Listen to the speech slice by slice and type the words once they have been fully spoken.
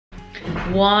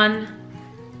One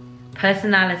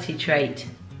personality trait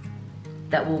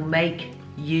that will make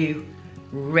you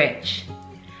rich.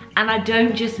 And I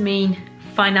don't just mean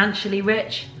financially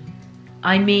rich,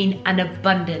 I mean an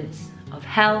abundance of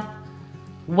health,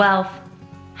 wealth,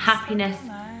 happiness,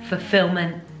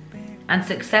 fulfillment, and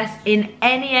success in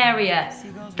any area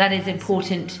that is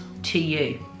important to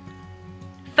you.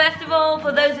 First of all,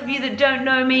 for those of you that don't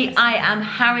know me, I am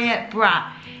Harriet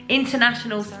Bratt,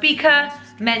 international speaker,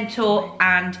 mentor,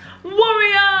 and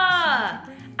warrior.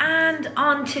 And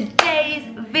on today's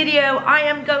video, I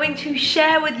am going to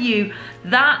share with you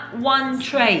that one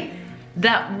trait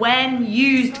that when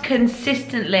used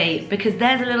consistently, because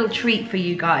there's a little treat for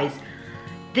you guys.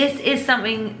 This is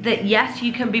something that, yes,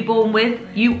 you can be born with.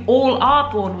 You all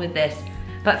are born with this.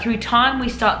 But through time, we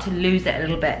start to lose it a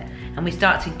little bit and we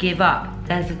start to give up.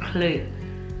 There's a clue.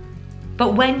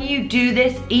 But when you do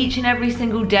this each and every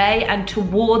single day and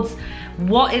towards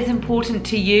what is important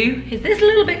to you, is this a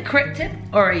little bit cryptic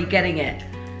or are you getting it?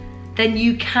 Then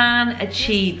you can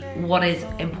achieve what is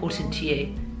important to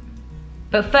you.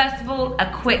 But first of all,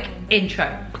 a quick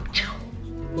intro.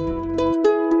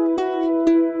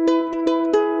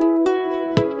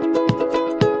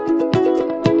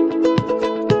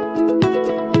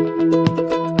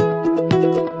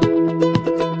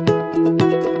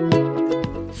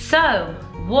 So,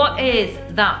 what is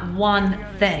that one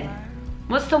thing?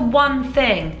 What's the one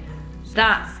thing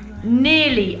that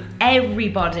nearly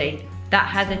everybody that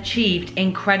has achieved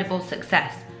incredible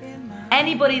success,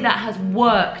 anybody that has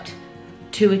worked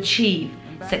to achieve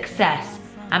success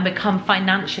and become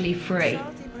financially free,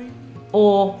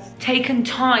 or taken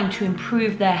time to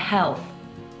improve their health,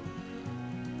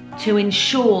 to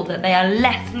ensure that they are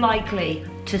less likely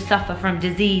to suffer from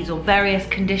disease or various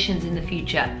conditions in the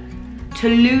future, to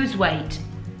lose weight,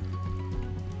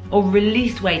 or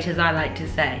release weight as I like to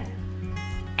say.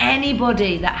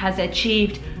 Anybody that has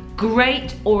achieved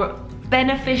great or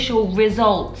beneficial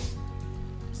results,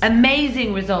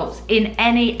 amazing results in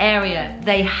any area,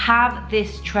 they have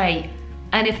this trait.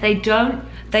 And if they don't,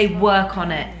 they work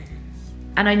on it.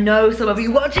 And I know some of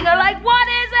you watching are like, what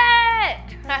is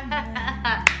it?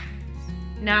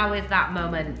 Now is that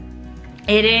moment.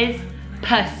 It is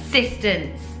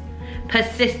persistence.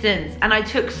 Persistence. And I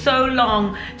took so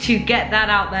long to get that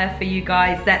out there for you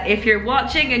guys that if you're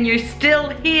watching and you're still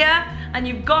here and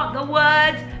you've got the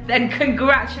word, then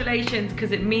congratulations,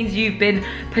 because it means you've been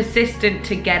persistent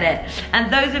to get it.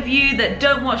 And those of you that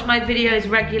don't watch my videos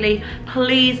regularly,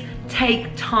 please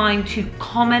take time to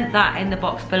comment that in the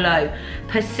box below.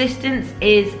 Persistence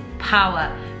is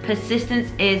power.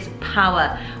 Persistence is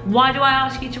power. Why do I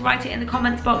ask you to write it in the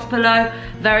comments box below?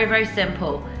 Very, very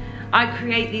simple. I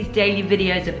create these daily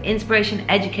videos of inspiration,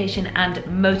 education, and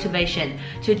motivation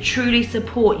to truly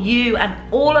support you and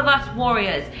all of us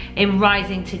warriors in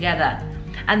rising together.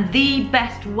 And the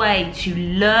best way to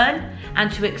learn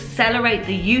and to accelerate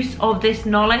the use of this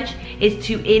knowledge is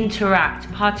to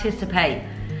interact, participate.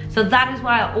 So that is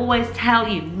why I always tell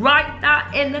you, write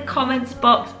that in the comments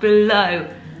box below.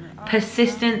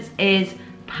 Persistence is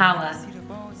power.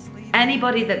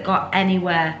 Anybody that got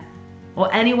anywhere,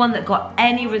 or anyone that got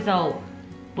any result,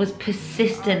 was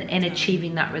persistent in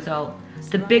achieving that result.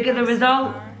 The bigger the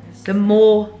result, the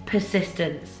more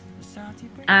persistence.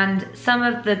 And some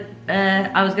of the,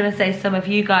 I was gonna say some of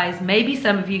you guys, maybe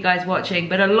some of you guys watching,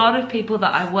 but a lot of people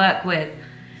that I work with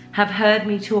have heard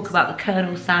me talk about the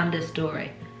Colonel Sanders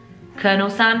story. Colonel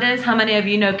Sanders, how many of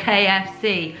you know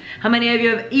KFC? How many of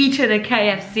you have eaten a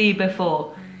KFC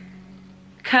before?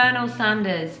 Colonel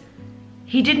Sanders,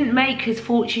 he didn't make his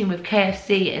fortune with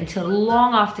KFC until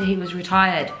long after he was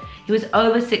retired. He was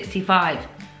over 65.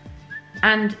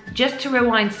 And just to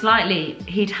rewind slightly,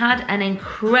 he'd had an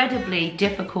incredibly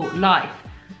difficult life,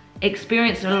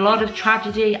 experienced a lot of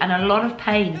tragedy and a lot of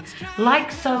pain,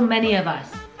 like so many of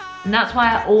us. And that's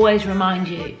why I always remind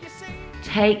you,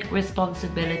 take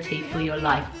responsibility for your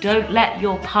life. Don't let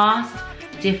your past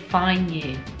define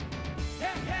you.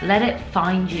 Let it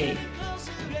find you.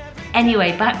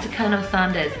 Anyway, back to Colonel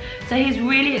Sanders. So he's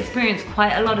really experienced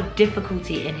quite a lot of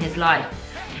difficulty in his life.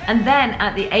 And then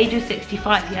at the age of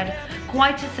 65, he had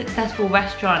quite a successful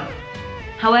restaurant.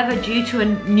 However, due to a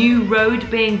new road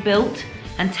being built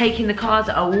and taking the cars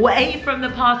away from the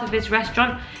path of his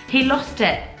restaurant, he lost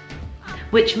it,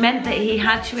 which meant that he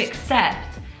had to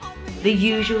accept the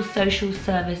usual social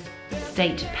service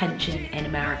state pension in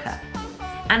America.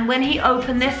 And when he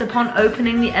opened this, upon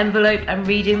opening the envelope and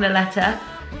reading the letter,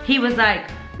 he was like,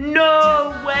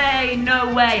 no way,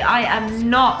 no way, I am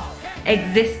not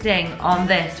existing on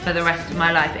this for the rest of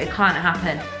my life. It can't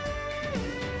happen.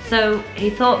 So he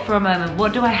thought for a moment,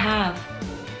 what do I have?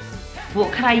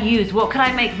 What could I use? What could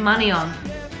I make money on?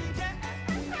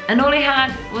 And all he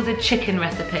had was a chicken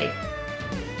recipe.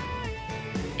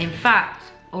 In fact,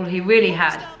 all he really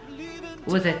had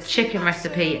was a chicken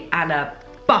recipe and a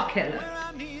bucket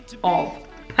load of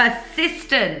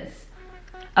persistence.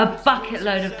 A bucket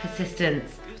load of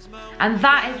persistence. And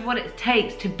that is what it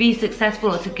takes to be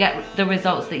successful or to get the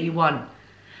results that you want.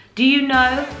 Do you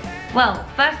know? Well,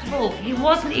 first of all, he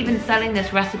wasn't even selling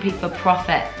this recipe for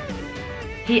profit.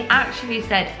 He actually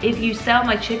said, if you sell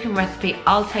my chicken recipe,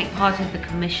 I'll take part of the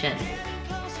commission.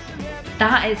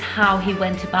 That is how he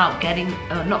went about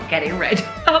not getting rid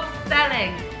of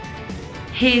selling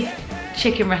his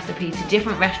chicken recipe to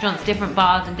different restaurants, different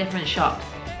bars, and different shops.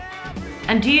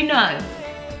 And do you know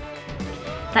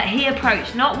that he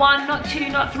approached not 1, not 2,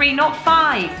 not 3, not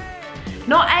 5,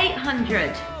 not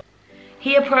 800.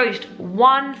 He approached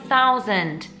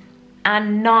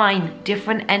 1,009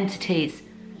 different entities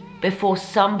before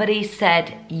somebody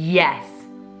said yes.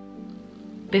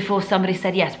 Before somebody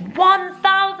said yes.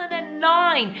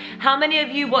 1,009! How many of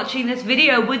you watching this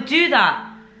video would do that?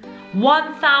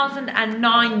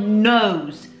 1,009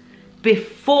 no's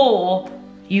before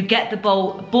you get the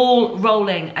ball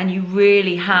rolling and you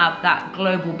really have that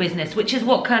global business, which is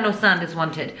what Colonel Sanders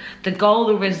wanted. The goal,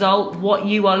 the result, what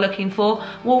you are looking for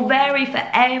will vary for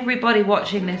everybody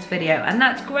watching this video, and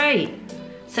that's great.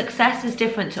 Success is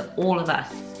different to all of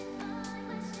us.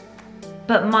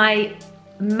 But my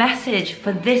message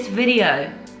for this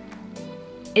video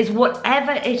is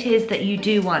whatever it is that you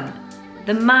do want,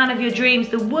 the man of your dreams,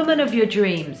 the woman of your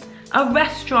dreams, a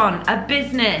restaurant, a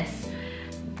business,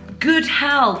 good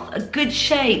health, a good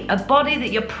shape, a body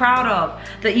that you're proud of,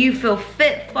 that you feel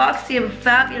fit, foxy, and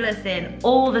fabulous in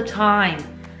all the time.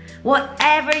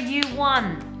 Whatever you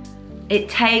want, it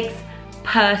takes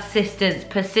persistence.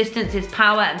 Persistence is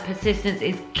power, and persistence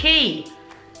is key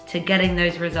to getting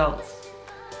those results.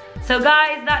 So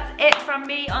guys, that's it from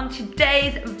me on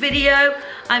today's video.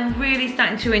 I'm really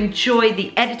starting to enjoy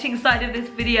the editing side of this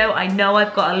video. I know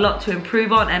I've got a lot to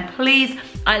improve on, and please,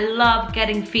 I love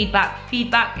getting feedback.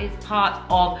 Feedback is part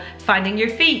of finding your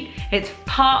feet. It's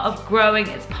part of growing,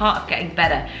 it's part of getting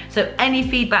better. So any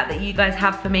feedback that you guys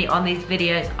have for me on these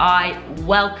videos, I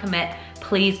welcome it.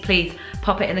 Please, please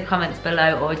pop it in the comments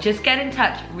below, or just get in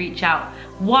touch, reach out.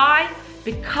 Why?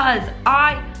 Because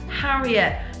I,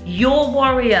 Harriet, your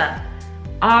warrior,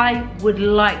 I would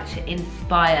like to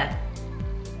inspire.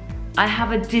 I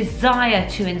have a desire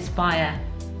to inspire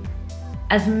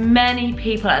as many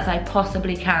people as I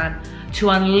possibly can to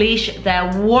unleash their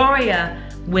warrior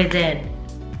within,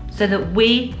 so that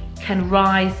we can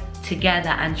rise together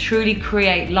and truly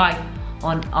create life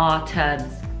on our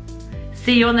terms.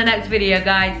 See you on the next video,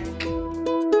 guys.